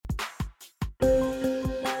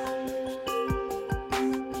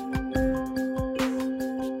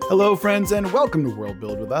Hello, friends, and welcome to World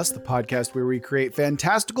Build With Us, the podcast where we create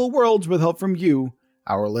fantastical worlds with help from you,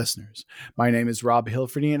 our listeners. My name is Rob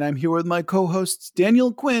Hilferty, and I'm here with my co-hosts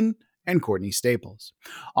Daniel Quinn and Courtney Staples.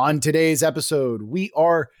 On today's episode, we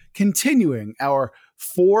are continuing our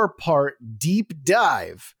 4-part deep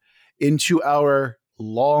dive into our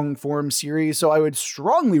long-form series, so I would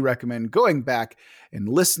strongly recommend going back and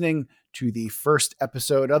listening to the first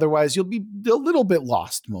episode. Otherwise, you'll be a little bit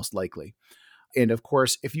lost, most likely. And of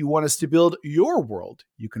course, if you want us to build your world,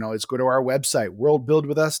 you can always go to our website,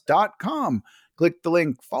 worldbuildwithus.com. Click the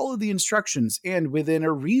link, follow the instructions, and within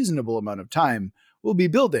a reasonable amount of time, we'll be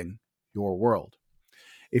building your world.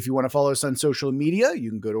 If you want to follow us on social media, you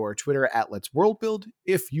can go to our Twitter at Let's World Build.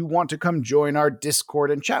 If you want to come join our Discord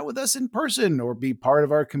and chat with us in person or be part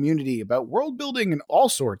of our community about world building and all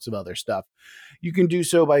sorts of other stuff, you can do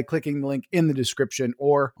so by clicking the link in the description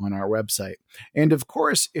or on our website. And of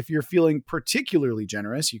course, if you're feeling particularly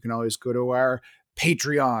generous, you can always go to our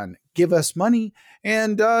Patreon, give us money,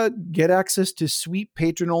 and get access to sweet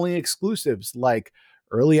patron-only exclusives like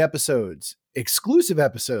early episodes, exclusive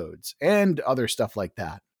episodes, and other stuff like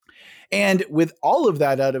that. And with all of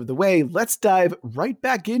that out of the way, let's dive right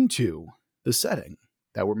back into the setting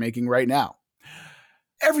that we're making right now.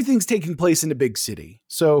 Everything's taking place in a big city,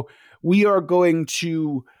 so we are going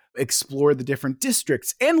to explore the different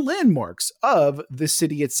districts and landmarks of the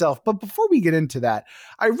city itself. But before we get into that,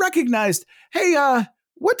 I recognized, hey,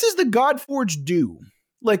 what does the Godforge do?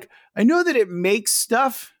 Like, I know that it makes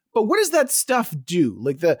stuff, but what does that stuff do?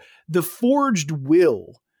 Like the forged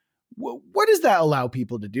will, what does that allow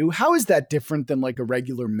people to do? How is that different than like a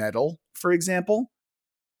regular metal, for example?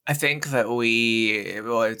 I think that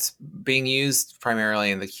it's being used primarily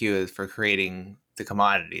in the queue for creating the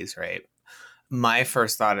commodities, right? My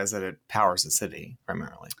first thought is that it powers the city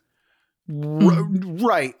primarily.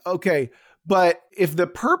 Right. Okay. But if the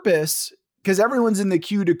purpose, because everyone's in the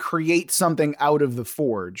queue to create something out of the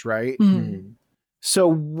forge, right? Mm-hmm. So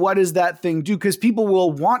what does that thing do? Because people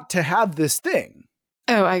will want to have this thing.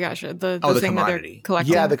 Oh, I gotcha. The thing that they're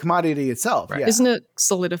collecting. Yeah, the commodity itself. Right. Yeah. Isn't it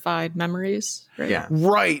solidified memories? Right? Yeah.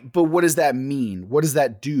 Right. But what does that mean? What does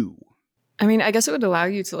that do? I mean, I guess it would allow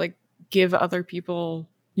you to like give other people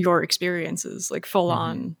your experiences, like full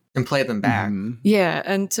on. And play them back. Mm-hmm. Yeah.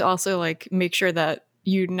 And to also like make sure that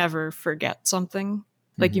you never forget something.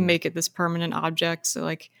 Like you make it this permanent object. So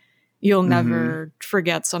like you'll never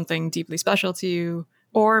forget something deeply special to you.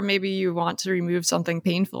 Or maybe you want to remove something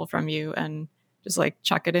painful from you and just like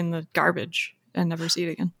chuck it in the garbage and never see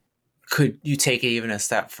it again. Could you take it even a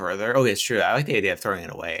step further? Oh, it's true. I like the idea of throwing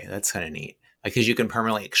it away. That's kind of neat. Like, because you can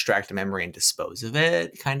permanently extract a memory and dispose of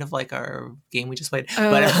it, kind of like our game we just played.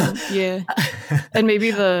 Yeah. And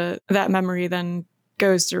maybe that memory then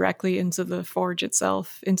goes directly into the forge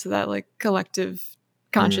itself, into that like collective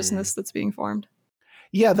consciousness that's being formed.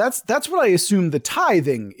 Yeah, that's what I assume the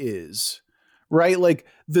tithing is, right? Like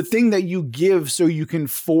the thing that you give so you can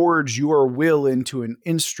forge your will into an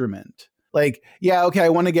instrument. Like, yeah, okay, I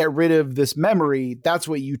want to get rid of this memory. That's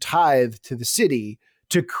what you tithe to the city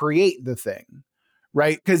to create the thing,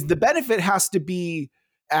 right? Because the benefit has to be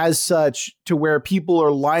as such to where people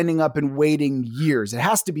are lining up and waiting years. It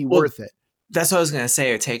has to be worth it. That's what I was going to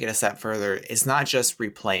say, or take it a step further. It's not just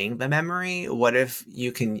replaying the memory. What if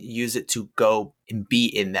you can use it to go and be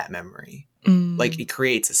in that memory? Like it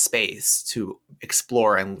creates a space to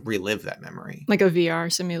explore and relive that memory. Like a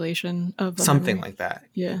VR simulation of something memory. like that.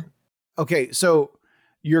 Yeah. Okay, so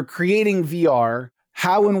you're creating VR.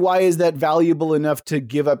 How and why is that valuable enough to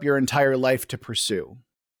give up your entire life to pursue?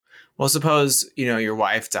 Well, suppose, your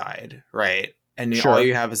wife died, right? And Sure. all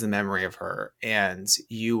you have is a memory of her and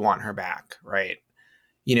you want her back, right?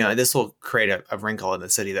 This will create a wrinkle in the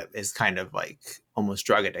city that is kind of like almost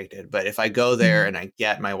drug addicted. But if I go there and I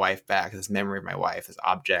get my wife back, this memory of my wife, this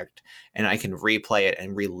object, and I can replay it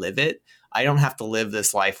and relive it, I don't have to live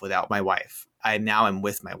this life without my wife. I now am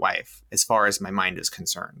with my wife as far as my mind is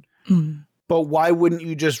concerned. But why wouldn't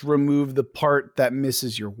you just remove the part that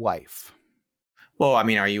misses your wife? Well, I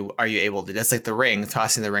mean, are you able to? That's like the ring,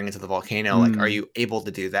 tossing the ring into the volcano. Like, are you able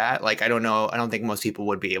to do that? Like, I don't know. I don't think most people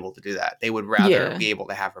would be able to do that. They would rather be able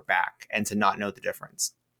to have her back and to not know the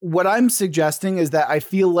difference. What I'm suggesting is that I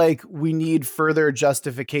feel like we need further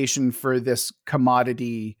justification for this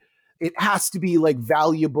commodity. It has to be like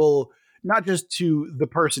valuable, not just to the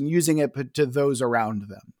person using it, but to those around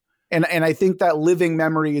them. And I think that living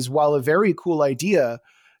memories, while a very cool idea,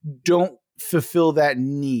 don't fulfill that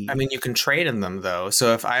need? I mean, you can trade in them though.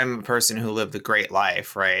 So if I'm a person who lived a great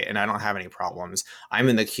life, right, and I don't have any problems, I'm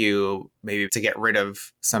in the queue maybe to get rid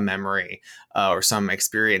of some memory or some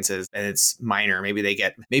experiences, and it's minor.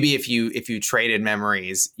 Maybe if you traded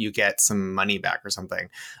memories, you get some money back or something.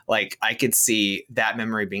 Like I could see that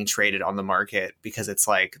memory being traded on the market because it's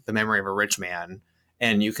like the memory of a rich man.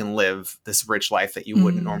 And you can live this rich life that you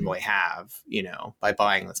wouldn't normally have, by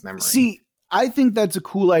buying this memory. See, I think that's a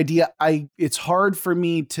cool idea. It's hard for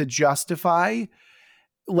me to justify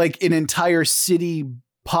like an entire city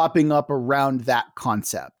popping up around that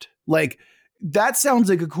concept. Like that sounds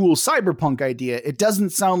like a cool cyberpunk idea. It doesn't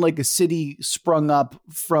sound like a city sprung up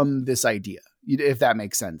from this idea, if that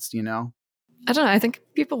makes sense, I don't know. I think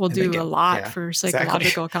people will do a lot for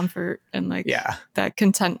psychological comfort and like that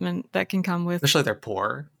contentment that can come with, especially if they're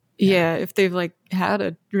poor. Yeah, if they've like had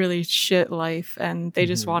a really shit life and they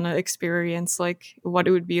just want to experience like what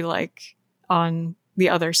it would be like on the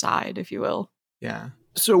other side, if you will. Yeah.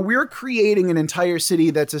 So we're creating an entire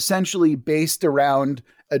city that's essentially based around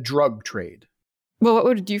a drug trade. Well, what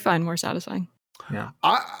would you find more satisfying? Yeah.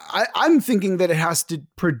 I'm thinking that it has to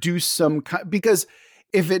produce some because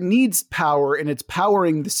if it needs power and it's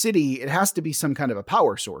powering the city, it has to be some kind of a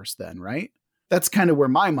power source then, right? That's kind of where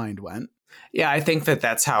my mind went. Yeah, I think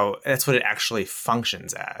that's what it actually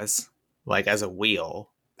functions as, like as a wheel.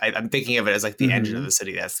 I'm thinking of it as like the engine of the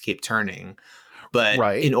city that has to keep turning. But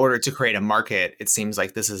in order to create a market, it seems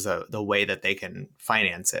like this is the way that they can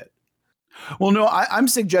finance it. Well, no, I'm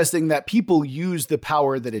suggesting that people use the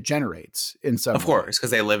power that it generates in some way. Of course,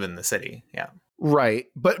 because they live in the city. Yeah. Right.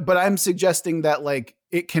 But I'm suggesting that like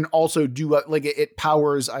it can also do like it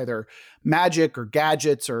powers either magic or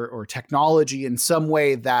gadgets or technology in some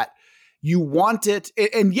way that you want it.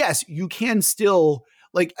 And yes, you can still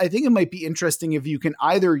like, I think it might be interesting if you can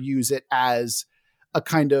either use it as a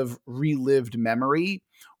kind of relived memory,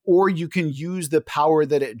 or you can use the power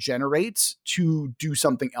that it generates to do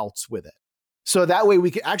something else with it. So that way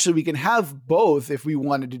we can have both if we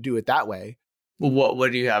wanted to do it that way. Well,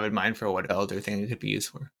 what do you have in mind for what other thing it could be used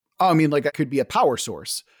for? Oh, I mean, like it could be a power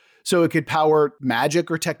source. So it could power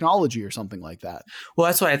magic or technology or something like that. Well,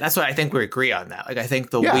 that's what I think we agree on that. Like, I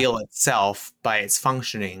think the wheel itself, by its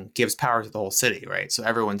functioning, gives power to the whole city, right? So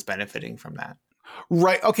everyone's benefiting from that.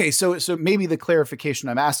 Right. Okay. So maybe the clarification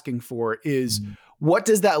I'm asking for is what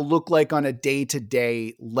does that look like on a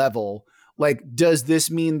day-to-day level? Like, does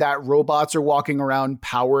this mean that robots are walking around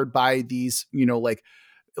powered by these, like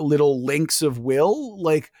little links of will?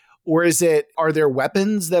 Like, or are there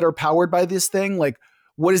weapons that are powered by this thing? Like,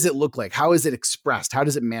 what does it look like? How is it expressed? How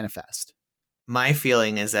does it manifest? My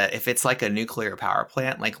feeling is that if it's like a nuclear power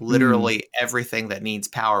plant, like literally everything that needs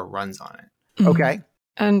power runs on it. Okay.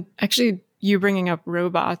 And actually, you bringing up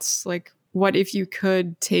robots, like what if you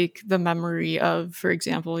could take the memory of, for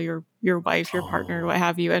example, your wife, your partner, what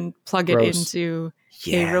have you, and plug it into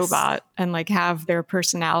a robot and like have their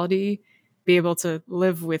personality be able to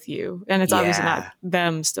live with you. And it's obviously not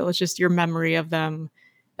them still. It's just your memory of them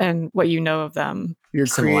and what you know of them. You're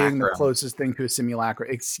creating the closest thing to a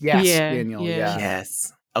simulacrum. Daniel. Yeah.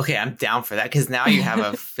 Yes. Okay, I'm down for that because now you have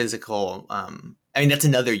a physical, that's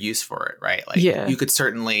another use for it, right? Like you could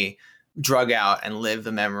certainly drug out and live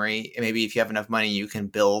the memory. Maybe if you have enough money, you can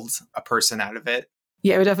build a person out of it.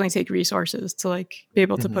 Yeah, it would definitely take resources to like be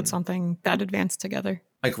able to put something that advanced together.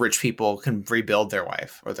 Like rich people can rebuild their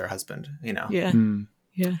wife or their husband, Yeah.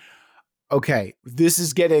 Yeah. Okay, this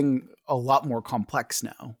is getting a lot more complex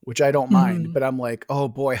now, which I don't mind, but I'm like, oh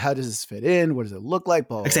boy, how does this fit in? What does it look like?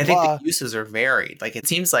 Blah, blah, because I think the uses are varied. Like it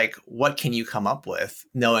seems like what can you come up with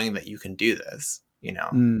knowing that you can do this,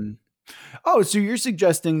 Oh, so you're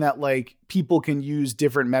suggesting that like people can use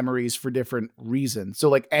different memories for different reasons. So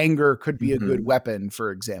like anger could be a good weapon,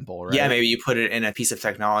 for example, right? Yeah, maybe you put it in a piece of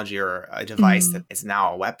technology or a device that is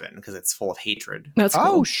now a weapon because it's full of hatred. That's cool.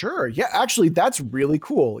 Oh, sure. Yeah, actually, that's really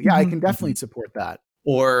cool. Yeah, I can definitely support that.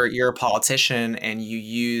 Or you're a politician and you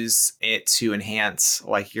use it to enhance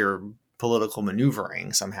like your political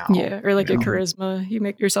maneuvering somehow. Yeah, or like your charisma. You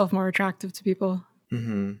make yourself more attractive to people.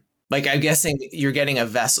 Mm-hmm. Like I'm guessing you're getting a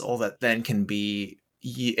vessel that then can be,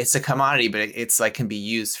 it's a commodity, but it's like can be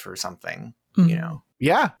used for something,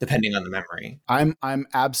 Yeah. Depending on the memory. I'm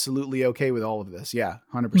absolutely okay with all of this. Yeah,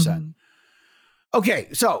 100%. Okay,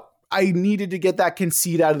 so I needed to get that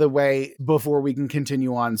conceit out of the way before we can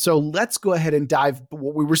continue on. So let's go ahead and dive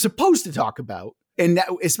what we were supposed to talk about. And that,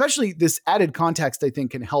 especially this added context, I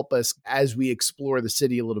think can help us as we explore the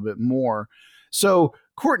city a little bit more. So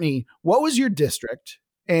Courtney, what was your district?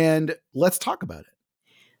 And let's talk about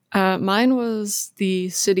it. Mine was the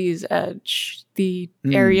city's edge, the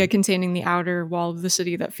area containing the outer wall of the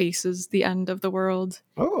city that faces the end of the world.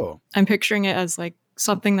 Oh. I'm picturing it as like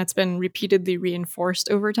something that's been repeatedly reinforced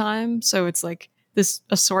over time. So it's like this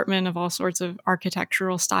assortment of all sorts of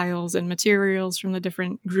architectural styles and materials from the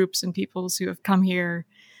different groups and peoples who have come here,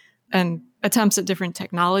 and attempts at different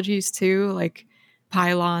technologies too, like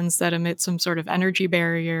pylons that emit some sort of energy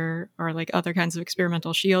barrier, or like other kinds of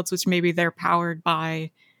experimental shields, which maybe they're powered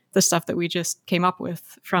by the stuff that we just came up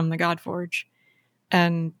with from the Godforge.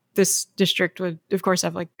 And this district would, of course,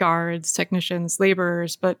 have like guards, technicians,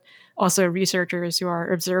 laborers, but also researchers who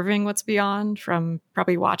are observing what's beyond from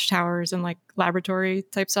probably watchtowers and like laboratory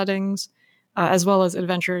type settings, as well as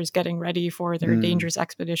adventurers getting ready for their dangerous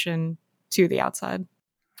expedition to the outside.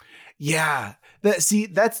 Yeah.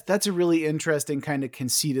 That's a really interesting kind of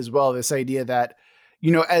conceit as well. This idea that,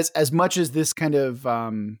 you know, as much as this kind of,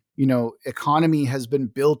 you know, economy has been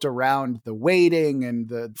built around the waiting and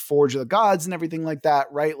the Forge of the Gods and everything like that,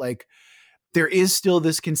 right? Like there is still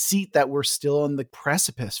this conceit that we're still on the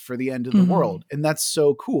precipice for the end of the world. And that's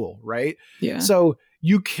so cool, right? Yeah. So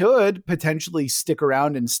you could potentially stick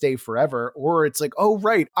around and stay forever, or it's like, oh,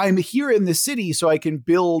 right, I'm here in the city so I can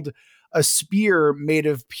build a spear made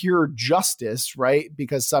of pure justice, right?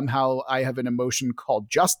 Because somehow I have an emotion called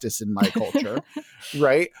justice in my culture,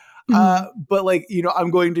 right? But like, you know,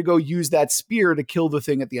 I'm going to go use that spear to kill the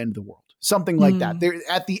thing at the end of the world. Something like that. There,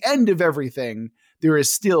 at the end of everything, there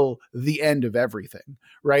is still the end of everything,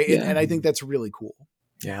 right? Yeah. And I think that's really cool.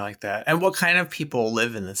 Yeah, I like that. And what kind of people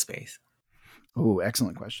live in this space? Oh,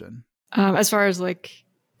 excellent question. As far as like,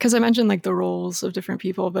 because I mentioned like the roles of different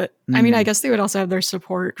people, but I mean, I guess they would also have their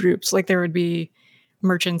support groups. Like there would be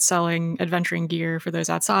merchants selling adventuring gear for those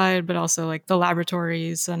outside, but also like the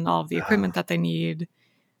laboratories and all of the equipment that they need.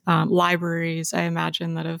 Libraries, I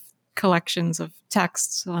imagine, that have collections of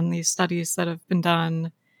texts on these studies that have been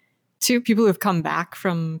done. To people who have come back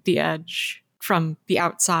from the edge, from the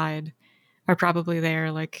outside, are probably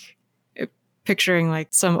there, like picturing like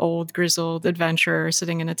some old grizzled adventurer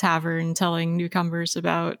sitting in a tavern telling newcomers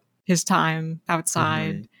about his time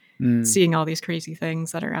outside, seeing all these crazy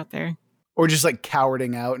things that are out there. Or just like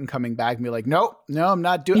cowarding out and coming back and be like, no, I'm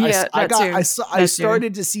not doing. Yeah, I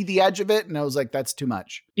started to see the edge of it, and I was like, that's too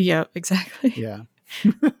much. Yeah, exactly. Yeah.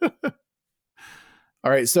 All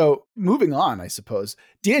right. So moving on, I suppose,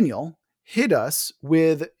 Daniel, hit us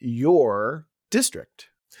with your district.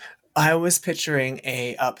 I was picturing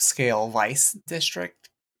a upscale vice district.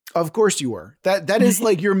 Of course you were. That is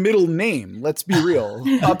like your middle name. Let's be real.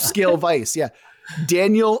 Upscale Vice. Yeah.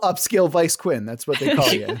 Daniel Upscale Vice Quinn. That's what they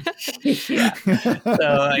call you. Yeah.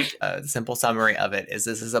 So like a simple summary of it is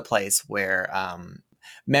this is a place where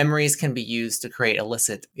memories can be used to create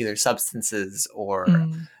illicit either substances or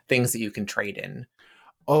things that you can trade in.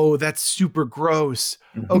 Oh, that's super gross.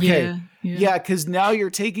 Okay. Yeah, because now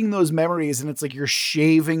you're taking those memories and it's like you're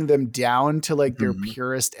shaving them down to like their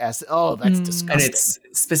purest essence. Oh, that's disgusting. And it's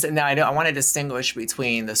specific. Now, I want to distinguish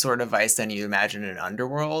between the sort of vice den you imagine in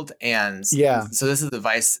Underworld. And so this is the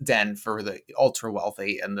vice den for the ultra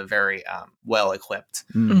wealthy and the very well equipped.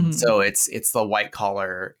 So it's the white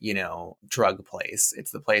collar, you know, drug place.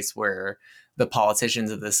 It's the place where the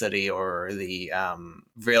politicians of the city or the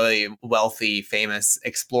really wealthy, famous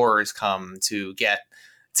explorers come to get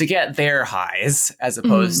their highs, as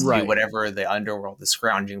opposed to whatever the underworld is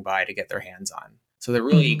scrounging by to get their hands on. So the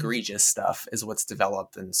really egregious stuff is what's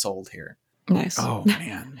developed and sold here. Nice. Oh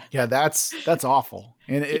man, yeah, that's awful,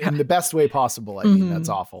 in the best way possible. I mean, that's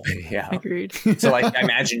awful. Yeah, agreed. So, like, I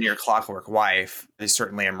imagine your Clockwork Wife. There's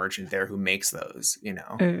certainly a merchant there who makes those. You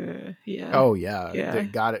know. Yeah. Oh yeah. They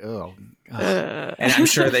got it. Oh. And I'm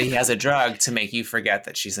sure that he has a drug to make you forget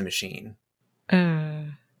that she's a machine.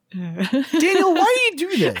 Daniel, why do you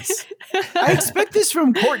do this? I expect this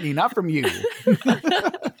from Courtney, not from you.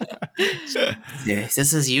 This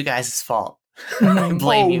is you guys' fault.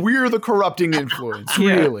 Blame you. We're the corrupting influence,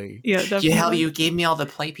 really. Yeah, definitely. You gave me all the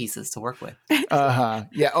play pieces to work with.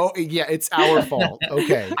 Yeah. Oh, yeah. It's our fault.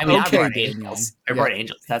 Okay. I mean, okay, I brought angels. I brought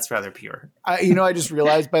angels. That's rather pure. You know, I just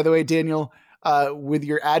realized, by the way, Daniel, with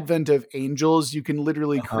your advent of angels, you can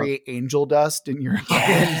literally create angel dust in your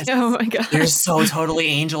hands. Oh my god. You're so totally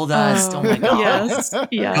angel dust. Oh my god. Yes.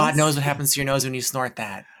 God knows what happens to your nose when you snort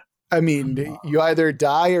that. I mean, you either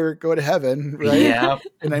die or go to heaven, right? Yeah.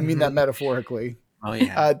 And I mean that metaphorically. Oh,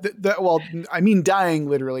 yeah. Well, I mean dying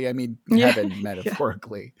literally. I mean heaven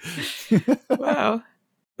metaphorically. Wow.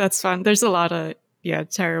 That's fun. There's a lot of,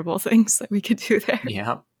 terrible things that we could do there.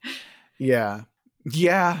 Yeah. Yeah.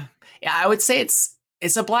 Yeah. Yeah, I would say it's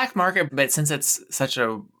It's a black market, but since it's such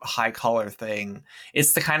a high collar thing,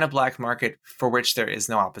 it's the kind of black market for which there is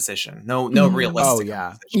no opposition, no realistic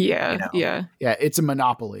opposition. Yeah. Yeah, it's a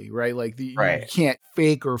monopoly, right? Like you can't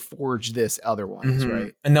fake or forge this otherwise,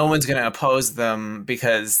 right? And no one's going to oppose them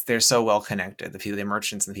because they're so well connected, the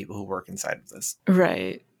merchants and the people who work inside of this.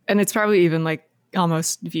 Right. And it's probably even like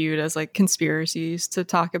almost viewed as like conspiracies to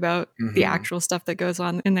talk about the actual stuff that goes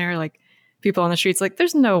on in there. Like people on the streets, like,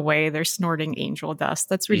 there's no way they're snorting angel dust.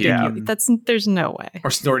 That's ridiculous. There's no way. Or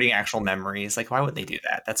snorting actual memories. Like, why would they do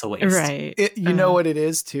that? That's a waste. Right. You know what it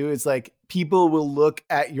is too? It's like people will look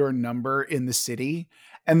at your number in the city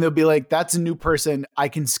and they'll be like, that's a new person. I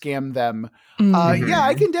can scam them. Yeah,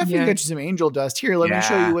 I can definitely get you some angel dust. Here, let me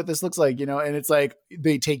show you what this looks like, and it's like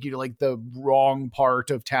they take you to like the wrong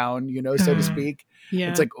part of town, so to speak.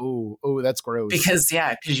 Yeah. It's like, oh, that's gross. Because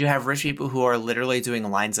you have rich people who are literally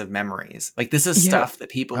doing lines of memories. Like, this is stuff that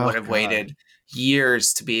people would have waited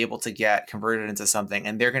years to be able to get converted into something,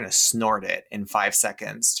 and they're going to snort it in 5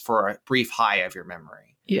 seconds for a brief high of your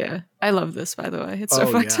memory. Yeah. I love this, by the way. It's so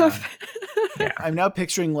fucked up. I'm now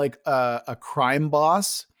picturing like a crime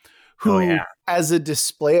boss who, as a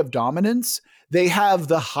display of dominance, they have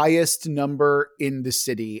the highest number in the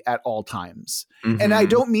city at all times. And I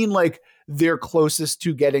don't mean like they're closest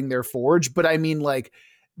to getting their forge, but I mean like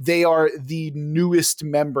they are the newest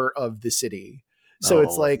member of the city. So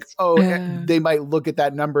it's like, they might look at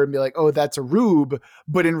that number and be like, oh, that's a rube.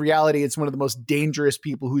 But in reality, it's one of the most dangerous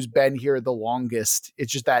people who's been here the longest.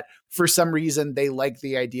 It's just that for some reason, they like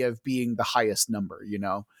the idea of being the highest number,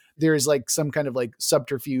 There's like some kind of like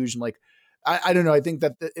subterfuge and like, I don't know. I think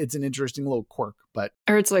that it's an interesting little quirk,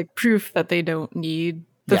 or it's like proof that they don't need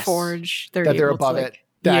the forge. That they're above it.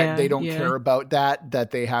 That they don't care about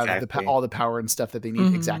that they have all the power and stuff that they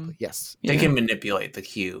need. Exactly. Yes. They can manipulate the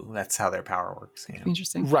queue. That's how their power works.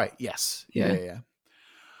 Interesting. Right. Yes. Yeah.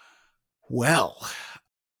 Well,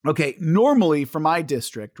 okay. Normally for my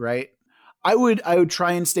district, right, I would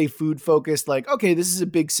try and stay food focused. Like, okay, this is a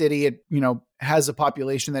big city. It, has a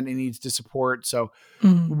population that it needs to support. So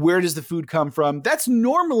where does the food come from? That's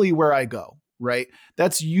normally where I go, right?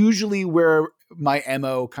 That's usually where my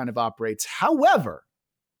MO kind of operates. However,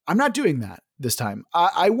 I'm not doing that this time.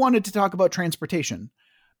 I wanted to talk about transportation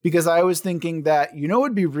because I was thinking that, it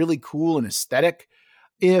would be really cool and aesthetic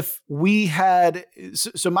if we had,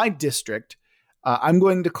 so my district, I'm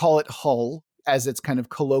going to call it Hull as its kind of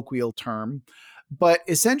colloquial term, but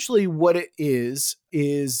essentially what it is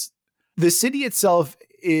the city itself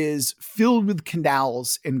is filled with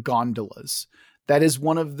canals and gondolas. That is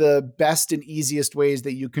one of the best and easiest ways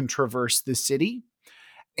that you can traverse the city.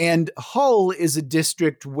 And Hull is a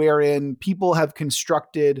district wherein people have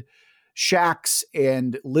constructed shacks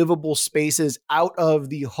and livable spaces out of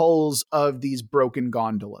the hulls of these broken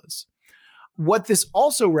gondolas. What this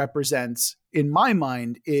also represents, in my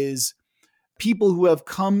mind, is people who have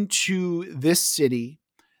come to this city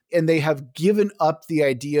and they have given up the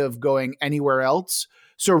idea of going anywhere else.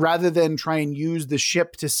 So rather than try and use the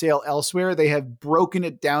ship to sail elsewhere, they have broken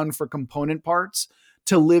it down for component parts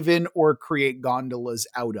to live in or create gondolas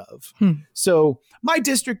out of. So my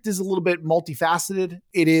district is a little bit multifaceted.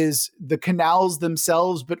 It is the canals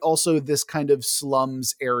themselves, but also this kind of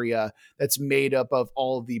slums area that's made up of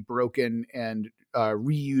all of the broken and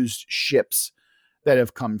reused ships that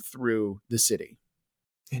have come through the city.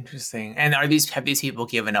 Interesting. And have these people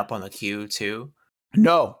given up on the queue too?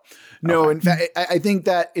 No. Okay. In fact, I think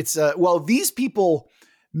that it's these people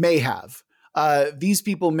may have. These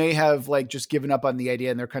people may have like just given up on the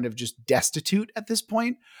idea and they're kind of just destitute at this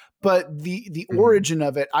point. But the origin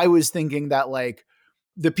of it, I was thinking that like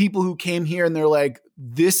the people who came here and they're like,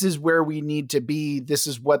 this is where we need to be. This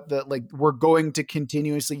is what we're going to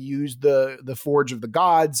continuously use the forge of the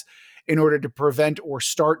gods in order to prevent or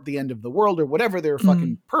start the end of the world or whatever their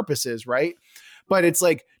fucking purpose is, right? But it's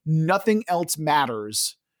like nothing else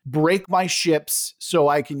matters. Break my ships so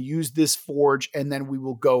I can use this forge and then we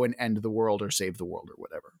will go and end the world or save the world or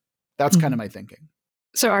whatever. That's kind of my thinking.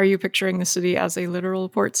 So are you picturing the city as a literal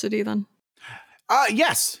port city then?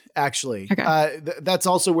 Yes, actually. Okay. That's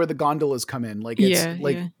also where the gondolas come in. Like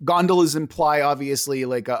gondolas imply obviously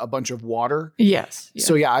like a bunch of water. Yes. Yeah.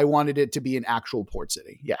 So I wanted it to be an actual port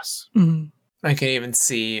city. Yes. I can even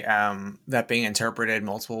see that being interpreted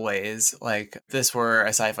multiple ways. Like if this were a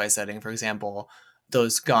sci-fi setting, for example,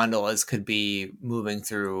 those gondolas could be moving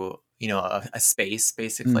through, a space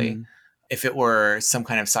basically. If it were some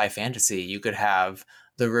kind of sci-fantasy, you could have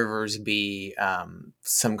the rivers be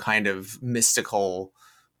some kind of mystical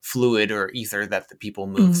fluid or ether that the people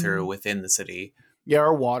move through within the city. Yeah,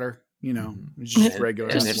 or water. you know, it's just regular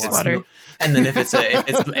Just water. water. And then if it's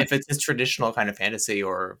a traditional kind of fantasy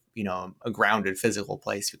or, you know, a grounded physical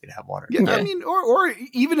place, you could have water. Yeah, I mean, or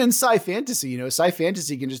even in sci fantasy, you know, sci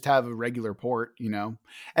fantasy can just have a regular port, you know.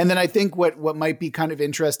 And then I think what might be kind of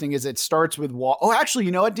interesting is it starts with water. Oh, actually,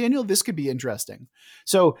 you know what, Daniel, this could be interesting.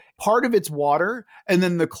 So part of it's water, and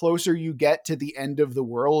then the closer you get to the end of the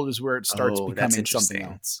world is where it starts becoming something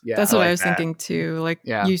else. Yeah, that's what I was thinking too. Like,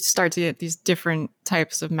 yeah. You start to get these different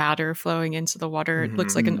types of matter flowing into the water. It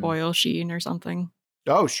looks like an oil sheen or something.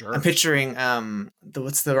 Oh, sure. I'm picturing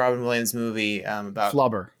what's the Robin Williams movie about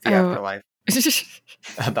Flubber, the afterlife.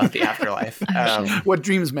 About the afterlife. What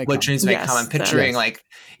dreams may come. What dreams may come. I'm picturing like,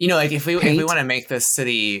 you know, like if we want to make this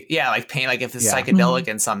city, like paint, like if it's psychedelic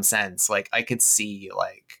in some sense, like I could see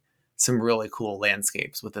like some really cool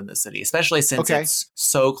landscapes within the city, especially since it's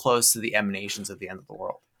so close to the emanations of the end of the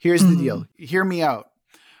world. Here's the deal. Hear me out.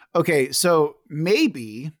 Okay, so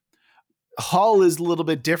maybe Hull is a little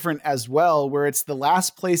bit different as well, where it's the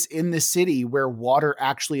last place in the city where water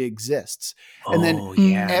actually exists. And then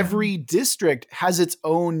every district has its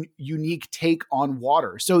own unique take on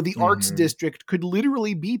water. So the arts district could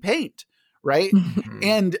literally be paint, right?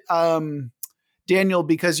 And Daniel,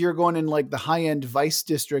 because you're going in like the high-end Vice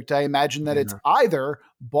district, I imagine that it's either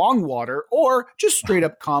bong water or just straight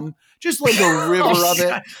up cum, just like a river of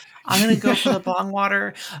it. I'm going to go for the bong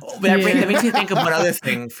water. But that makes me think of one other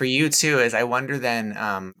thing for you too, is I wonder then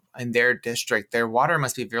in their district, their water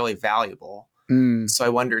must be really valuable. So I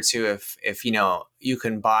wonder too if you know, you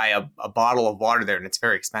can buy a bottle of water there and it's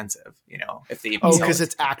very expensive, you know, if they because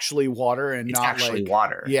it's actually water and it's not actually like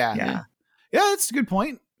water. Yeah, that's a good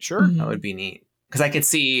point. Sure. That would be neat. Because I could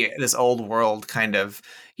see this old world kind of,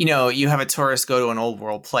 you know, you have a tourist go to an old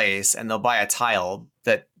world place and they'll buy a tile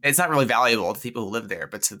that it's not really valuable to people who live there,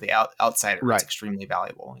 but to the outsider, it's extremely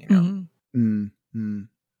valuable, you know?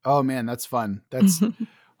 Oh man, that's fun. That's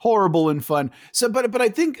horrible and fun. So, but I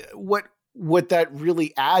think what that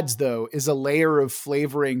really adds though is a layer of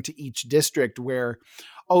flavoring to each district where,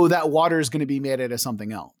 that water is going to be made out of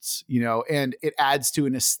something else, you know, and it adds to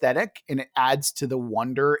an aesthetic and it adds to the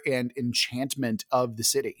wonder and enchantment of the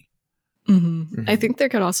city. I think there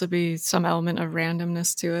could also be some element of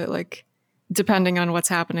randomness to it. Like depending on what's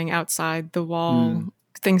happening outside the wall,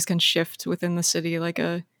 things can shift within the city. Like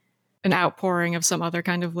an outpouring of some other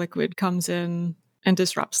kind of liquid comes in and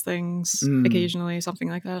disrupts things occasionally, something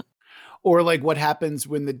like that. Or like what happens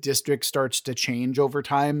when the district starts to change over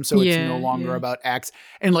time. So it's no longer about X.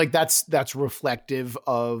 And like that's reflective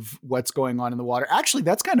of what's going on in the water. Actually,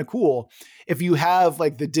 that's kind of cool. If you have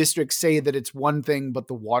like the district say that it's one thing, but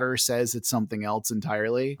the water says it's something else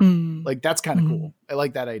entirely. Like that's kind of cool. I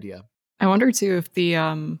like that idea. I wonder too if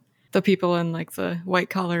the people in like the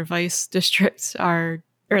white collar Vice districts are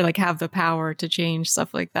or like have the power to change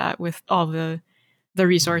stuff like that with all the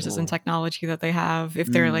resources and technology that they have. If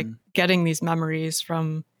they're like getting these memories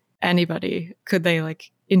from anybody, could they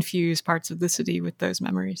like infuse parts of the city with those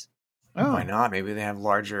memories? Why not? Maybe they have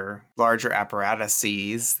larger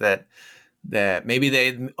apparatuses that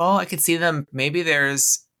maybe I could see them. Maybe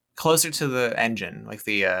there's closer to the engine, like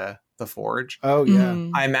the forge. Oh yeah.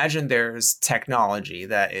 I imagine there's technology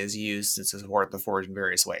that is used to support the forge in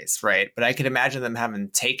various ways, right? But I could imagine them having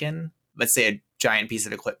taken, let's say, a giant piece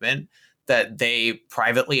of equipment that they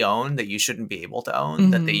privately own that you shouldn't be able to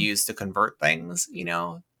own, that they use to convert things, you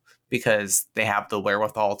know, because they have the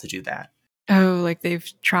wherewithal to do that. Oh, like they've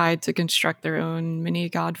tried to construct their own mini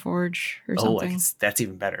God Forge or something. That's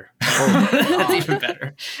even better. That's even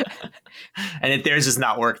better. And theirs does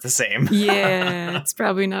not work the same. Yeah, it's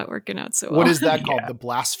probably not working out so well. What is that called? The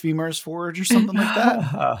Blasphemer's Forge or something like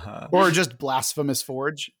that? Or just Blasphemous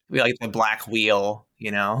Forge? We like the black wheel,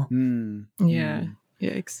 you know? Yeah.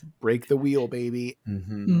 Yikes. Break the wheel, baby.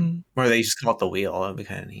 Or they just call it the wheel. That would be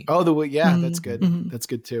kind of neat. Oh, the wheel. Yeah, that's good. That's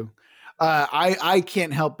good too. I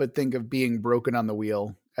can't help but think of being broken on the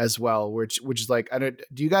wheel as well, which is like,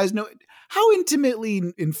 do you guys know, how intimately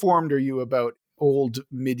informed are you about old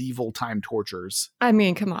medieval time tortures? I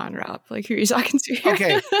mean, come on, Rob. Like, who are you talking to here?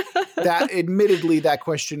 Okay. Admittedly, that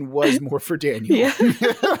question was more for Daniel. Yeah.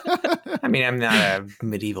 I mean, I'm not a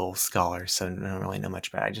medieval scholar, so I don't really know much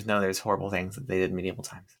about it. I just know there's horrible things that they did in medieval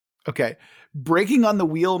times. Okay. Breaking on the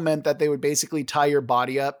wheel meant that they would basically tie your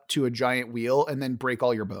body up to a giant wheel and then break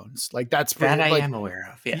all your bones. Like that's that I am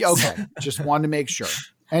aware of. Yes. Okay. Just wanted to make sure.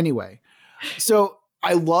 Anyway, so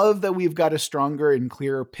I love that we've got a stronger and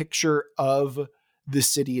clearer picture of the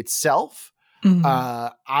city itself.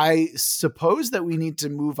 I suppose that we need to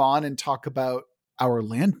move on and talk about our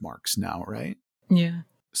landmarks now, right? Yeah.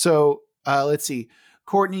 So let's see.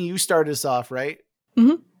 Courtney, you start us off, right?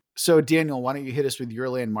 So Daniel, why don't you hit us with your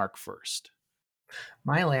landmark first?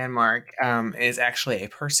 My landmark is actually a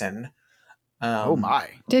person. Oh my.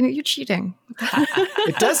 Daniel, you're cheating.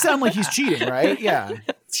 It does sound like he's cheating, right? Yeah.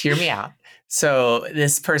 Hear me out. So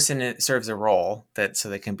this person serves a role so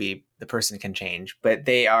the person can change, but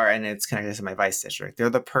they are, and it's connected to my vice district. They're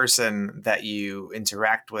the person that you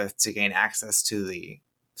interact with to gain access to the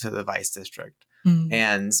vice district.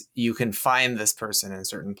 And you can find this person in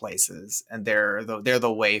certain places, and they're the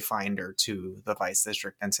wayfinder to the vice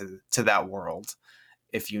district and to that world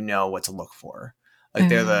if you know what to look for. Like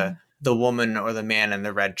they're the woman or the man in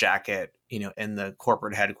the red jacket, in the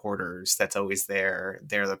corporate headquarters that's always there.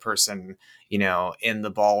 They're the person, in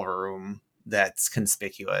the ballroom that's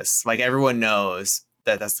conspicuous. Like everyone knows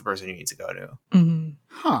that that's the person you need to go to.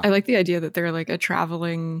 I like the idea that they're like a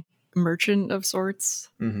traveling merchant of sorts.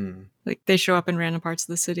 Like they show up in random parts of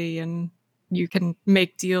the city and you can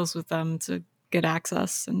make deals with them to get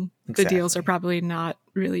access, and the deals are probably not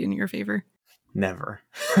really in your favor. Never.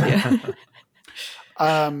 Yeah.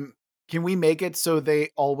 Can we make it so they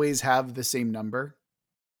always have the same number?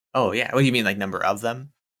 Oh yeah. What do you mean, like number of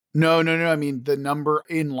them? No. I mean the number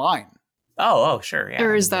in line. Oh, sure. Yeah.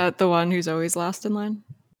 Or is that the one who's always last in line?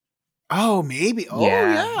 Oh, maybe. Oh,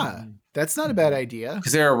 yeah. That's not a bad idea.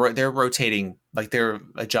 Because they're rotating, like they're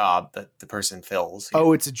a job that the person fills.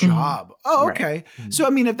 Oh, it's a job. Oh, okay. Right. So, I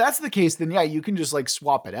mean, if that's the case, then yeah, you can just like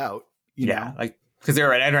swap it out. You know? Like because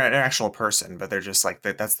they're an actual person, but they're just like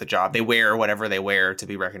that's the job. They wear whatever they wear to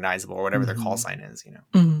be recognizable, or whatever their call sign is.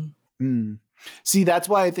 See, that's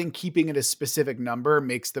why I think keeping it a specific number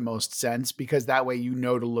makes the most sense, because that way you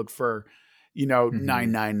know to look for,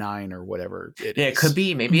 999 or whatever it is. Yeah, it could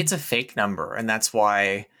be. Maybe it's a fake number, and that's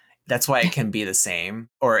why it can be the same,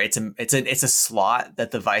 or it's a slot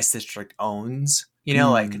that the vice district owns.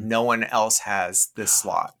 Like no one else has this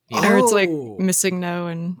slot. Or it's like Missing No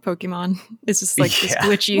in Pokemon. It's just like this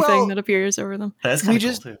glitchy thing that appears over them. That's kind of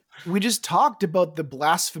cool too. We just talked about the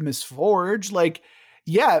Blasphemous Forge. Like,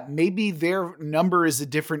 yeah, maybe their number is a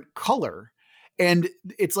different color. And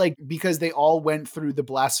it's like, because they all went through the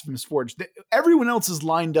Blasphemous Forge, everyone else is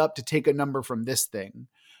lined up to take a number from this thing.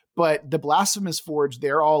 But the Blasphemous Forge,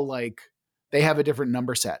 they're all like, they have a different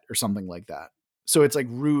number set or something like that. So it's like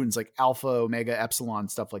runes, like alpha, omega, epsilon,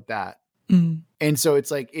 stuff like that. And so it's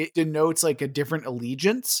like, it denotes like a different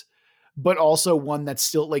allegiance, but also one that's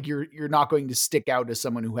still like, you're not going to stick out as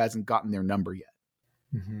someone who hasn't gotten their number yet.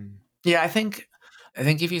 Yeah, I think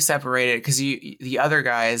if you separate it, because the other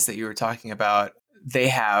guys that you were talking about, they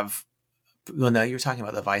have, well, no, you were talking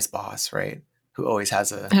about the vice boss, right? Who always has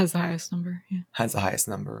the highest number. Yeah. Has the highest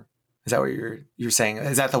number. Is that what you're saying?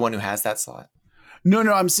 Is that the one who has that slot? No,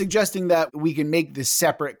 I'm suggesting that we can make this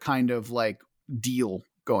separate kind of like deal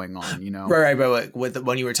going on, Right. But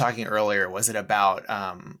when you were talking earlier, was it about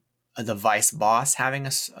the vice boss having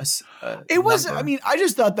a it was number? I mean, I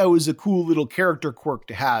just thought that was a cool little character quirk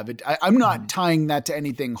to have. I'm not tying that to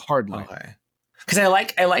anything hardline. Okay. Because I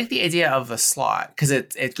like the idea of the slot, because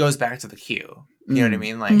it goes back to the queue. You know what I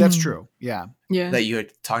mean? Like that's true. Yeah. That you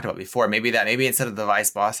had talked about before. Maybe instead of the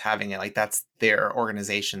vice boss having it, like that's their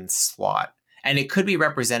organization's slot. And it could be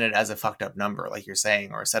represented as a fucked up number, like you're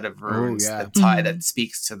saying, or a set of runes that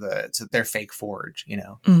speaks to their fake forge,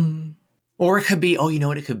 Or it could be, you know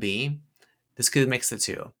what it could be? This could mix the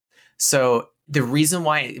two. So the reason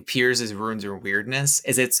why it appears as runes or weirdness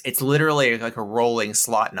is it's literally like a rolling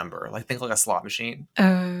slot number. Like think like a slot machine.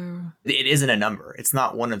 Oh. It isn't a number. It's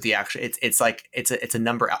not one of the actual. It's like it's a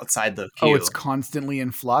number outside the queue. Oh, it's constantly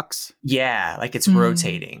in flux. Yeah, like it's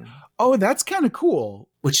rotating. Oh, that's kind of cool.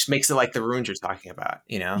 Which makes it like the runes you're talking about,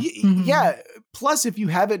 Yeah. Plus, if you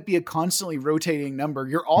have it be a constantly rotating number,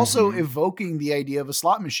 you're also evoking the idea of a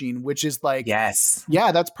slot machine, which is like, yes.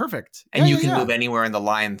 Yeah, that's perfect. And you can move anywhere in the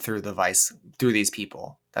line through through these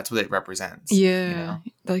people. That's what it represents. Yeah.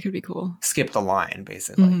 That could be cool. Skip the line,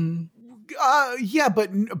 basically. Yeah, but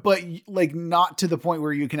like not to the point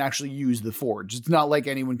where you can actually use the forge. It's not like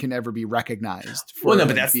anyone can ever be recognized. Well, no,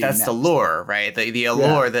 but that's the lure, right? The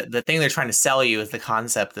allure, the thing they're trying to sell you is the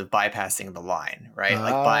concept of bypassing the line, right?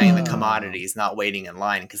 Like buying the commodities, not waiting in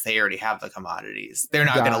line, because they already have the commodities. They're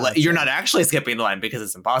not going to let you're not actually skipping the line because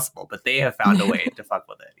it's impossible, but they have found a way to fuck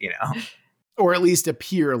with it, or at least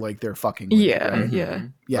appear like they're fucking with it, right?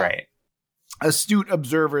 Yeah. Right. Astute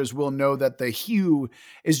observers will know that the hue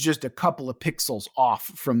is just a couple of pixels off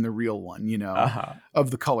from the real one,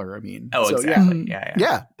 of the color. I mean, so, exactly.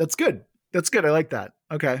 Yeah. That's good. I like that.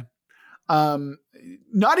 Okay.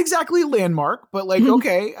 Not exactly a landmark, but like,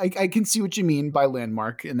 okay, I can see what you mean by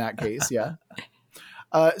landmark in that case. Yeah.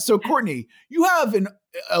 So Courtney, you have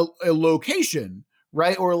a location,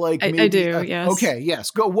 right? Or like maybe I do, yes. Okay,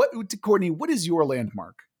 yes. Go. Courtney? What is your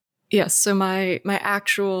landmark? Yes, so my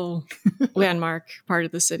actual landmark part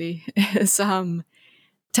of the city is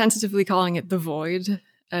tentatively calling it the Void,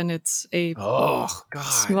 and it's a Oh God,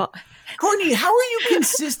 small. Courtney, how are you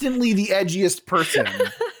consistently the edgiest person?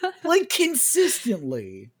 Like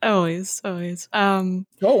consistently. Always. Go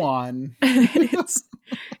on.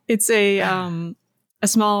 It's a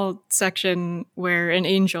small section where an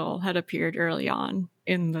angel had appeared early on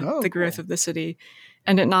in the growth cool. of the city.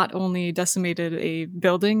 And it not only decimated a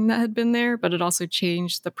building that had been there, but it also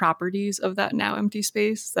changed the properties of that now empty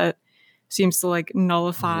space that seems to like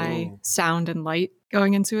nullify sound and light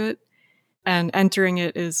going into it. And entering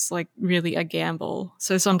it is like really a gamble.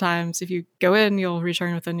 So sometimes if you go in, you'll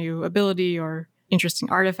return with a new ability or interesting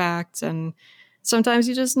artifact. And sometimes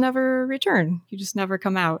you just never return. You just never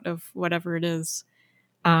come out of whatever it is.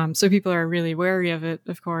 So people are really wary of it,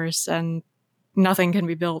 of course, and nothing can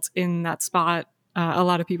be built in that spot. A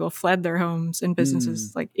lot of people fled their homes and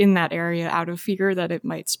businesses like in that area out of fear that it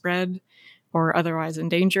might spread or otherwise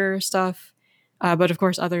endanger stuff. But of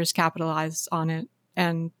course, others capitalized on it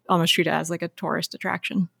and almost treat it as like a tourist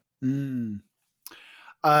attraction.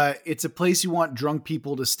 It's a place you want drunk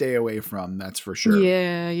people to stay away from. That's for sure.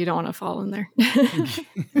 Yeah, you don't want to fall in there. I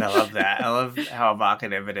love that. I love how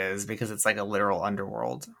evocative it is because it's like a literal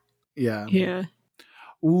underworld. Yeah. Yeah.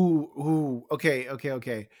 Ooh.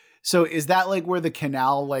 Okay. So is that like where the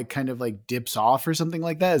canal like kind of like dips off or something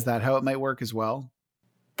like that? Is that how it might work as well?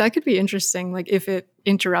 That could be interesting. Like if it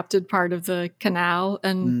interrupted part of the canal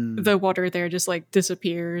and the water there just like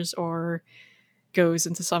disappears or goes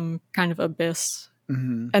into some kind of abyss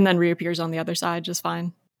and then reappears on the other side just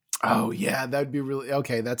fine. Oh yeah, that'd be really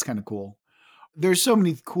okay. That's kind of cool. There's so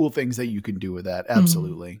many cool things that you can do with that.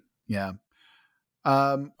 Absolutely. Yeah.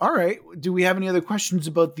 All right. Do we have any other questions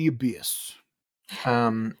about the abyss?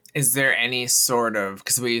 Is there any sort of,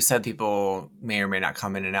 because you said people may or may not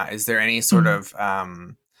come in and out, is there any sort of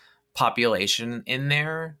population in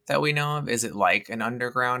there that we know of? Is it like an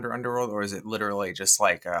underground or underworld, or is it literally just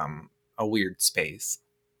like a weird space?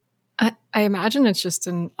 I imagine it's just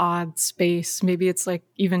an odd space. Maybe it's like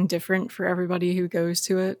even different for everybody who goes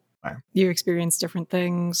to it. Right. You experience different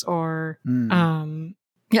things or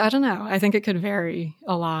yeah, I don't know. I think it could vary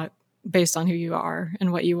a lot based on who you are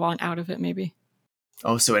and what you want out of it maybe.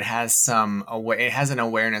 Oh, so it has it has an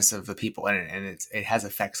awareness of the people in it, and it has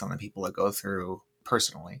effects on the people that go through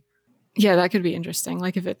personally. Yeah, that could be interesting.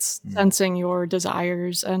 Like if it's sensing your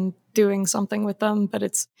desires and doing something with them, but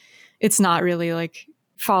it's not really like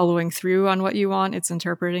following through on what you want. It's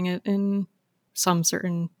interpreting it in some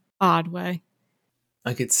certain odd way.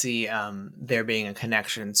 I could see there being a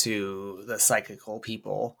connection to the psychical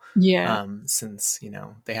people. Yeah. Since,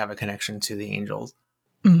 they have a connection to the angels.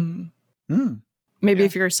 Maybe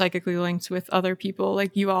if you're psychically linked with other people,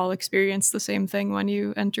 like you all experience the same thing when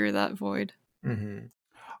you enter that void.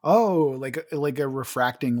 Oh, like a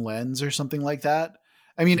refracting lens or something like that.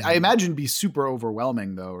 I mean, I imagine it'd be super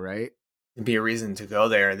overwhelming though, right? It'd be a reason to go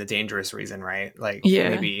there, the dangerous reason, right? Like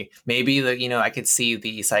maybe I could see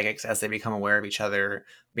the psychics as they become aware of each other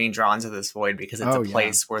being drawn to this void because it's a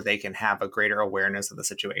place where they can have a greater awareness of the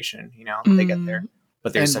situation, they get there.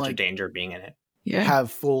 But there's such a danger being in it. Yeah.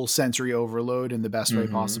 Have full sensory overload in the best way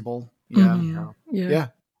possible. Yeah. Yeah.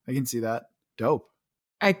 I can see that. Dope.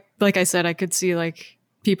 Like I said, I could see like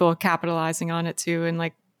people capitalizing on it too in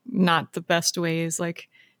like not the best ways, like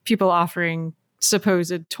people offering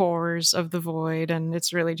supposed tours of the void, and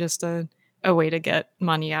it's really just a way to get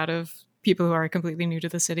money out of people who are completely new to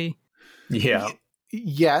the city. Yeah.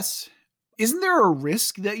 Yes. Isn't there a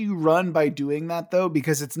risk that you run by doing that though?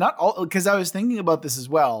 Because it's not all, because I was thinking about this as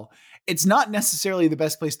well. It's not necessarily the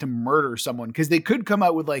best place to murder someone because they could come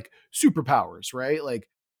out with like superpowers, right? Like,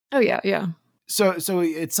 oh yeah. So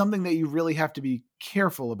it's something that you really have to be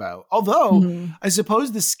careful about. Although I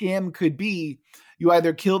suppose the scam could be you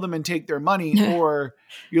either kill them and take their money or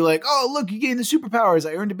you're like, oh, look, you gained the superpowers.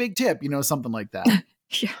 I earned a big tip, something like that.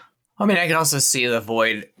 Yeah. I mean, I can also see the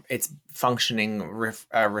void, it's functioning,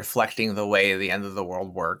 reflecting the way the end of the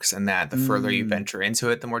world works, and that the further you venture into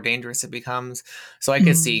it, the more dangerous it becomes. So I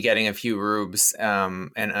could see getting a few rubes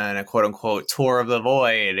and a quote unquote tour of the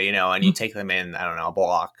void, and you take them in, I don't know, a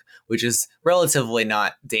block, which is relatively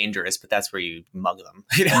not dangerous, but that's where you mug them,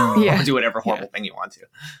 or do whatever horrible thing you want to.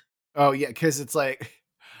 Oh, yeah, because it's like,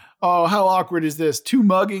 oh, how awkward is this? 2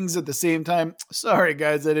 muggings at the same time. Sorry,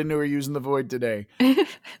 guys, I didn't know we were using the void today.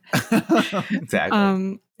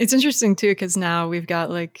 Exactly. It's interesting, too, because now we've got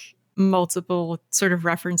like multiple sort of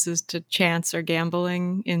references to chance or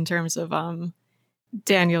gambling in terms of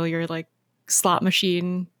Daniel, your like slot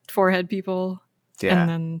machine forehead people. Yeah. And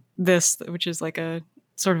then this, which is like a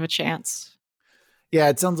sort of a chance. Yeah,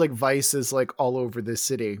 it sounds like Vice is like all over this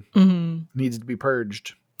city. Needs to be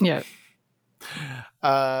purged. Yeah.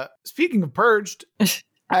 Speaking of purged,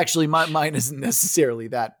 actually, mine isn't necessarily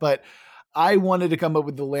that, but I wanted to come up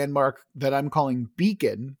with the landmark that I'm calling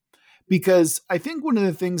Beacon, because I think one of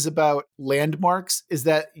the things about landmarks is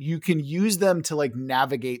that you can use them to like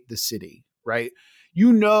navigate the city, right?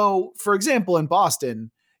 You know, for example, in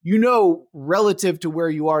Boston, you know, relative to where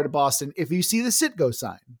you are to Boston, if you see the Citgo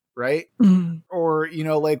sign, right? Or, you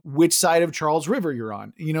know, like which side of Charles River you're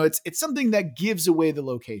on, you know, it's something that gives away the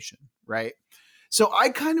location, right? So I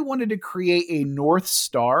kind of wanted to create a North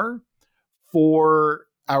Star for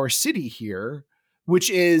our city here, which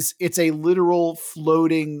is it's a literal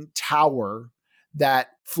floating tower that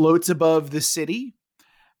floats above the city.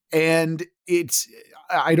 And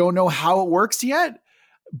I don't know how it works yet,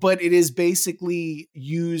 but it is basically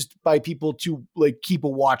used by people to like keep a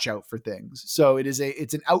watch out for things. So it's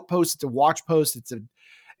an outpost, it's a watch post,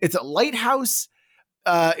 it's a lighthouse.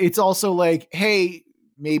 It's also like, hey,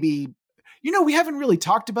 maybe, you know, we haven't really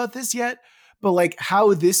talked about this yet, but like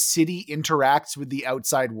how this city interacts with the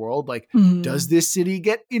outside world. Like, does this city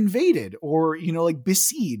get invaded or, you know, like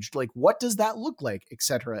besieged? Like, what does that look like, et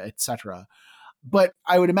cetera, et cetera. But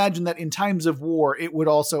I would imagine that in times of war, it would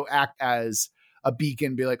also act as a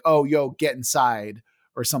beacon, be like, oh, yo, get inside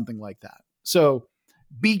or something like that. So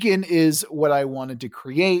Beacon is what I wanted to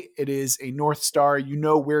create. It is a North Star. You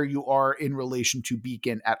know where you are in relation to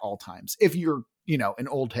Beacon at all times. If you're, you know, an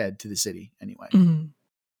old head to the city anyway.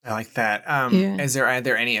 I like that. Are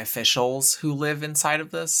there any officials who live inside of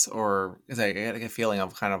this? Or is I get like a feeling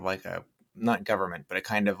of kind of like a, not government, but a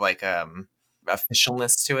kind of like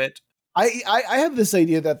officialness to it? I have this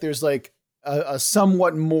idea that there's like a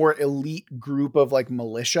somewhat more elite group of like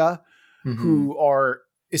militia who are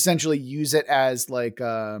essentially use it as like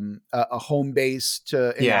a home base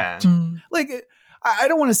to enact. Like I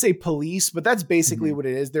don't want to say police, but that's basically what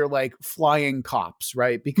it is. They're like flying cops,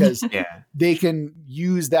 right? Because they can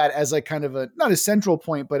use that as like kind of a, not a central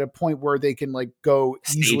point, but a point where they can like go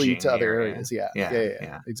easily to other areas.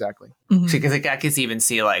 Yeah, exactly. Because like, I could even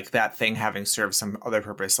see like that thing having served some other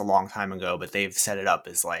purpose a long time ago, but they've set it up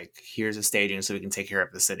as like, here's a staging so we can take care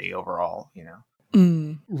of the city overall, you know?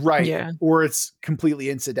 Right. Yeah. Or it's completely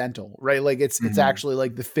incidental, right? Like it's actually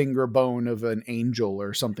like the finger bone of an angel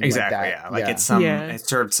or something like that. Yeah. Like it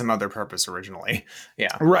served some other purpose originally.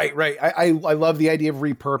 Yeah. Right. I love the idea of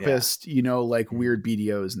repurposed, you know, like weird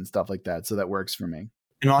BDOs and stuff like that. So that works for me.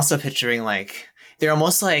 I'm also picturing like, they're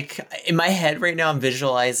almost like in my head right now, I'm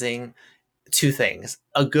visualizing two things: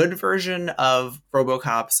 a good version of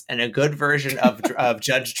RoboCops and a good version of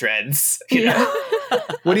Judge Dredd's. You know?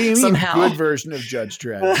 What do you mean good version of Judge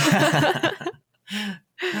Dredd?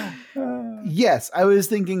 Yes, I was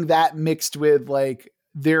thinking that mixed with like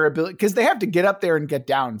their ability, because they have to get up there and get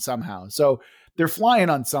down somehow. So they're flying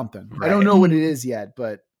on something. Right. I don't know what it is yet,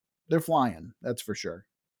 but they're flying. That's for sure.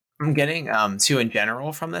 I'm getting too in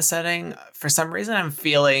general from the setting. For some reason, I'm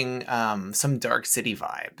feeling some Dark City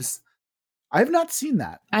vibes. I've not seen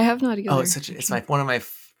that. I have not either. Oh, it's like one of my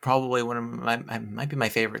might be my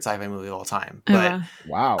favorite sci-fi movie of all time. But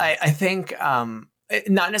wow, I think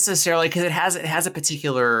not necessarily because it has a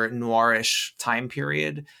particular noirish time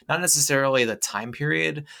period. Not necessarily the time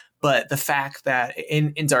period, but the fact that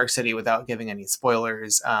in Dark City, without giving any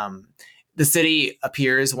spoilers, the city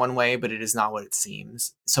appears one way, but it is not what it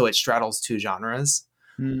seems. So it straddles two genres.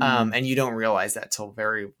 And you don't realize that till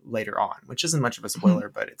very later on, which isn't much of a spoiler,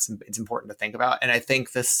 but it's important to think about. And I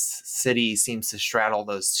think this city seems to straddle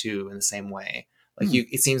those two in the same way. Like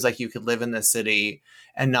it seems like you could live in this city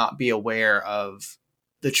and not be aware of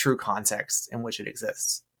the true context in which it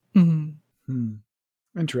exists.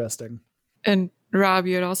 Interesting. And Rob,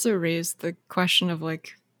 you had also raised the question of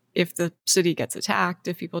like, if the city gets attacked,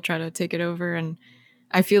 if people try to take it over, and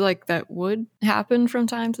I feel like that would happen from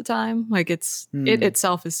time to time. Like it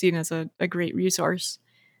itself is seen as a great resource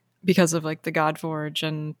because of like the Godforge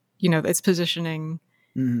and, you know, its positioning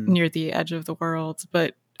near the edge of the world.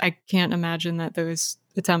 But I can't imagine that those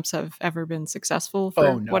attempts have ever been successful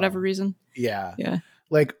for whatever reason. Yeah.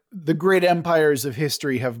 Like the great empires of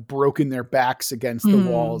history have broken their backs against the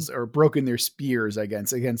walls, or broken their spears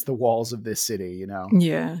against the walls of this city, you know?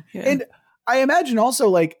 Yeah. And I imagine also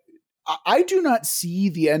like, I do not see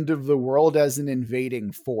the end of the world as an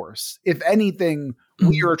invading force. If anything,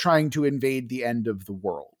 we are trying to invade the end of the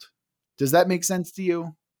world. Does that make sense to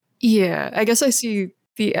you? Yeah, I guess I see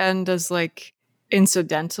the end as like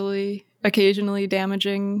incidentally, occasionally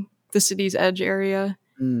damaging the city's edge area.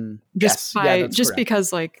 Just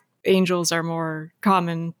because like angels are more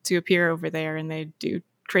common to appear over there, and they do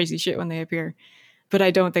crazy shit when they appear. But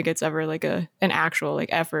I don't think it's ever like an actual like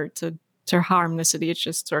effort to harm the city. It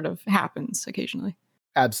just sort of happens occasionally.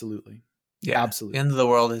 Absolutely. Yeah, absolutely. The end of the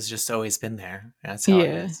world has just always been there. That's how it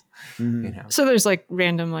is. Mm-hmm. You know. So there's like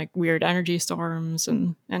random like weird energy storms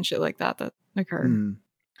and shit like that occur. Mm.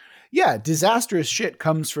 Yeah, disastrous shit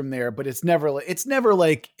comes from there, but it's never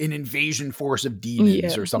like an invasion force of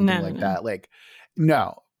demons or something like that. Like,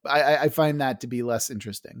 no, I find that to be less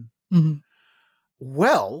interesting. Mm-hmm.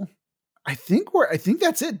 Well, I think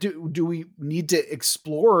that's it. Do we need to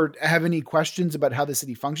explore? Have any questions about how the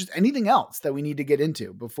city functions? Anything else that we need to get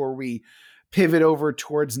into before we pivot over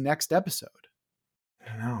towards next episode?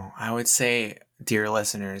 No, I would say, dear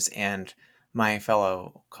listeners and my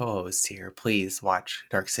fellow co-hosts here, please watch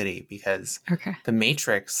Dark City, because The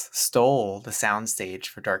Matrix stole the soundstage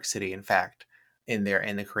for Dark City. In fact, in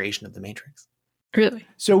the creation of The Matrix. Really?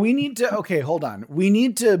 So we need to, okay, hold on. We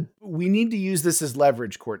need to use this as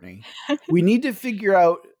leverage, Courtney. We need to figure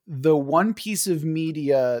out the one piece of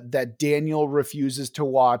media that Daniel refuses to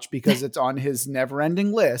watch because it's on his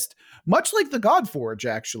never-ending list, much like The Godforge,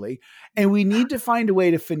 actually. And we need to find a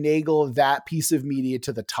way to finagle that piece of media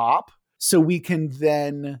to the top so we can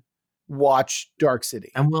then watch Dark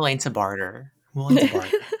City. I'm willing to barter.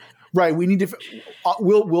 Right. We need to,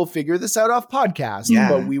 we'll figure this out off podcast,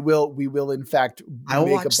 but we will in fact, I'll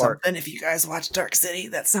watch something if you guys watch Dark City.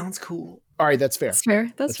 That sounds cool. All right. That's fair.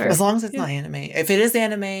 That's fair. As long as it's not anime. If it is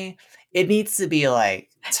anime, it needs to be like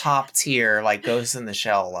top tier, like Ghost in the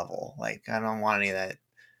Shell level. Like, I don't want any of that.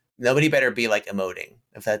 Nobody better be like emoting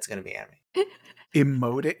if that's going to be anime.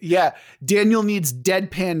 Emoting? Yeah. Daniel needs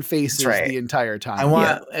deadpan faces the entire time.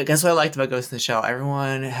 I guess what I liked about Ghost in the Shell,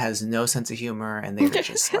 everyone has no sense of humor and they're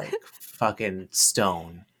just like fucking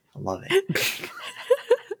stone. I love it.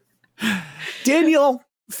 Daniel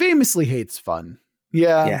famously hates fun.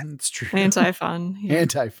 Yeah, it's true. Anti-fun. Yeah.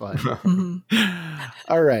 Anti-fun. Mm-hmm.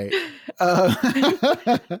 All right.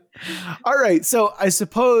 All right. So I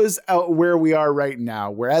suppose where we are right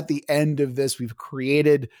now, we're at the end of this. We've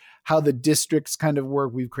created how the districts kind of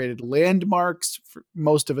work. We've created landmarks.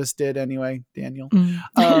 Most of us did anyway, Daniel.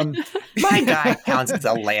 My guy counts as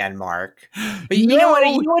a landmark. But you know what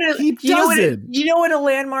a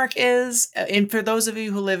landmark is? And for those of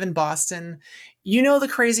you who live in Boston, you know the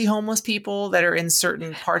crazy homeless people that are in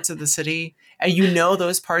certain parts of the city, and you know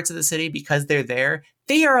those parts of the city because they're there.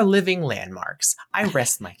 They are living landmarks. I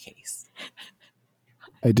rest my case.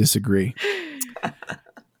 I disagree.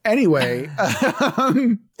 Anyway,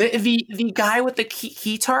 the guy with the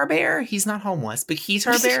Keytar bear, he's not homeless, but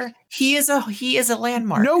Keytar bear, he is a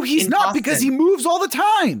landmark. No, he's not, Boston. Because he moves all the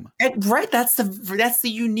time. Right, that's the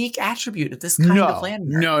unique attribute of this kind of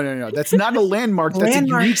landmark. No, that's not a landmark. That's a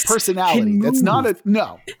unique personality. That's not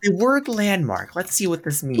The word landmark. Let's see what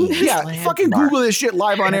this means. Yeah, landmark. Fucking Google this shit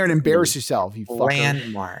live on air and embarrass yourself. You fucker.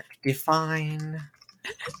 Landmark. Define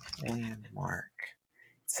landmark.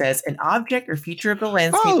 Says an object or feature of the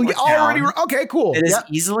landscape or town okay, cool. It is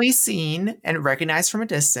easily seen and recognized from a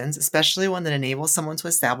distance, especially one that enables someone to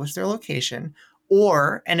establish their location,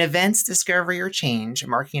 or an event's discovery or change,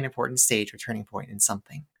 marking an important stage or turning point in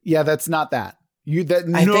something. Yeah, that's not that. I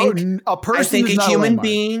think a human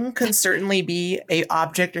being can certainly be a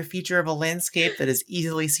object or feature of a landscape that is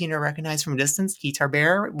easily seen or recognized from a distance. Keytar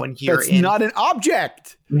bear, that's not an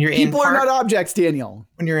object. When you're People in park, are not objects, Daniel.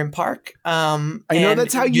 When you're in park, I know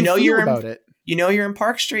that's how you feel about it. You know you're in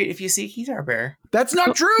Park Street if you see Keytar bear. That's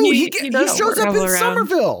not true. He shows up in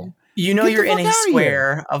Somerville. You know you're in a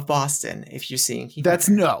square of Boston if you're seeing Keytar bear.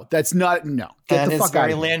 That's not. No. Get the fuck out of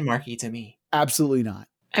here. Very landmarky to me. Absolutely not.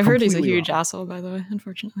 I've heard he's a huge asshole, by the way,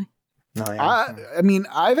 unfortunately. Oh, yeah. I mean,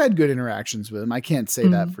 I've had good interactions with him. I can't say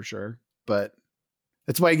that for sure, but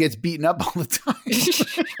that's why he gets beaten up all the time.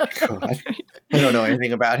 God. I don't know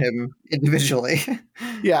anything about him individually.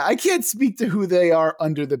 Yeah, I can't speak to who they are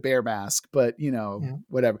under the bear mask, but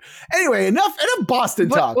whatever. Anyway, enough Boston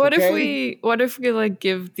talk. What if we like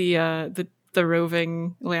give the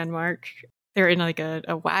roving landmark? They're in like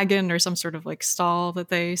a wagon or some sort of like stall that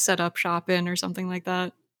they set up shop in or something like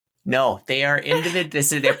that. No, they are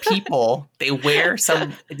individuals. They're people. They wear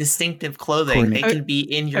some distinctive clothing. Courtney. They can be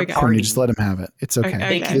in your party. Courtney, just let him have it. It's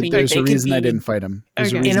okay. There's a reason I didn't fight him.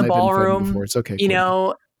 There's a reason in a ballroom. Before. It's okay.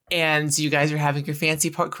 Courtney. And you guys are having your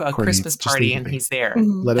fancy Christmas party, and he's there.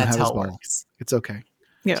 Let him have his ball. Works. It's okay.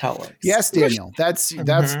 Yeah. That's how it works. Yes, Daniel. That's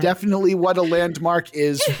definitely what a landmark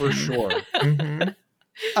is for sure.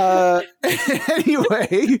 Anyway,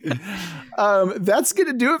 that's going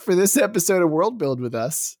to do it for this episode of World Build with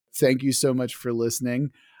us. Thank you so much for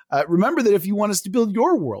listening. Remember that if you want us to build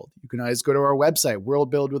your world, you can always go to our website,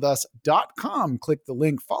 worldbuildwithus.com, click the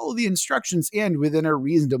link, follow the instructions, and within a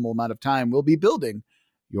reasonable amount of time, we'll be building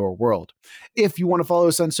your world. If you want to follow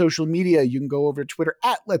us on social media, you can go over to Twitter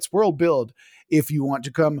at Let's World Build. If you want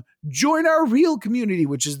to come join our real community,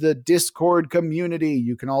 which is the Discord community,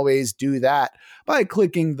 you can always do that by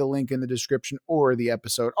clicking the link in the description or the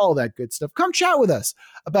episode, all that good stuff. Come chat with us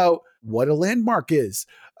about what a landmark is,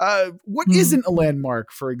 what isn't a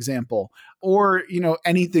landmark, for example, or,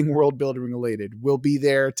 anything world building related. We'll be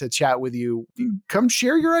there to chat with you. Come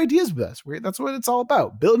share your ideas with us. That's what it's all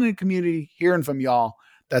about. Building a community, hearing from y'all.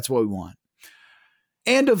 That's what we want.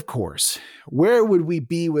 And of course, where would we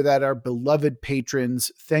be without our beloved patrons?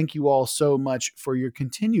 Thank you all so much for your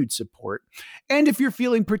continued support. And if you're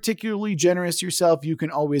feeling particularly generous yourself, you can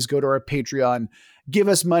always go to our Patreon, give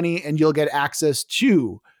us money, and you'll get access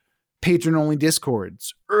to patron-only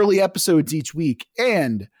Discords, early episodes each week,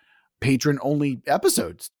 and patron-only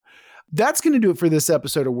episodes. That's going to do it for this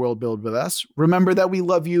episode of World Build with Us. Remember that we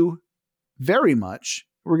love you very much.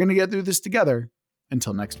 We're going to get through this together.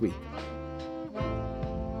 Until next week.